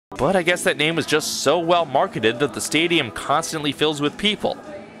But I guess that name was just so well marketed that the stadium constantly fills with people.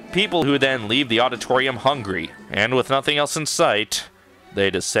 People who then leave the auditorium hungry, and with nothing else in sight,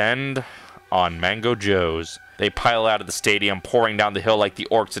 they descend on Mango Joe's. They pile out of the stadium, pouring down the hill like the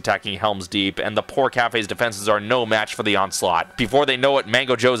orcs attacking Helm's Deep, and the poor cafe's defenses are no match for the onslaught. Before they know it,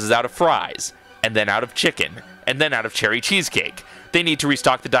 Mango Joe's is out of fries, and then out of chicken, and then out of cherry cheesecake. They need to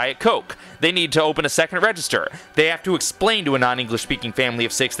restock the Diet Coke. They need to open a second register. They have to explain to a non-English speaking family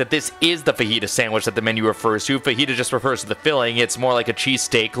of 6 that this is the fajita sandwich that the menu refers to. Fajita just refers to the filling. It's more like a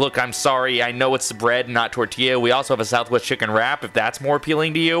cheesesteak. Look, I'm sorry. I know it's bread, not tortilla. We also have a Southwest chicken wrap, if that's more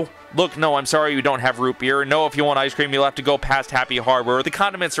appealing to you. Look, no, I'm sorry we don't have root beer. No, if you want ice cream, you'll have to go past Happy Harbor. The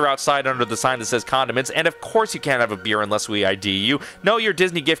condiments are outside under the sign that says condiments, and of course you can't have a beer unless we ID you. No, your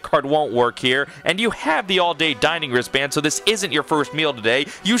Disney gift card won't work here, and you have the all-day dining wristband, so this isn't your first meal today.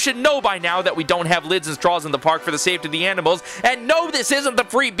 You should know by now that we don't have lids and straws in the park for the safety of the animals, and no, this isn't the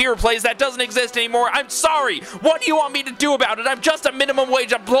free beer place. That doesn't exist anymore. I'm sorry. What do you want me to do about it? I'm just a minimum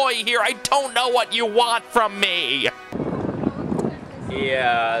wage employee here. I don't know what you want from me.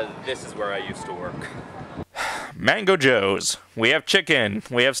 Yeah, this is where I used to work. Mango Joe's. We have chicken.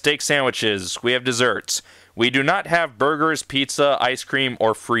 We have steak sandwiches. We have desserts. We do not have burgers, pizza, ice cream,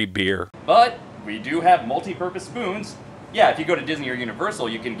 or free beer. But we do have multi-purpose spoons. Yeah, if you go to Disney or Universal,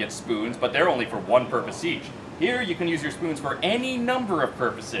 you can get spoons, but they're only for one purpose each. Here, you can use your spoons for any number of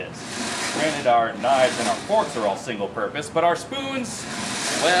purposes. Granted, our knives and our forks are all single purpose, but our spoons,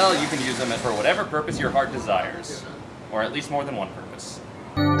 well, you can use them for whatever purpose your heart desires. Or at least more than one purpose.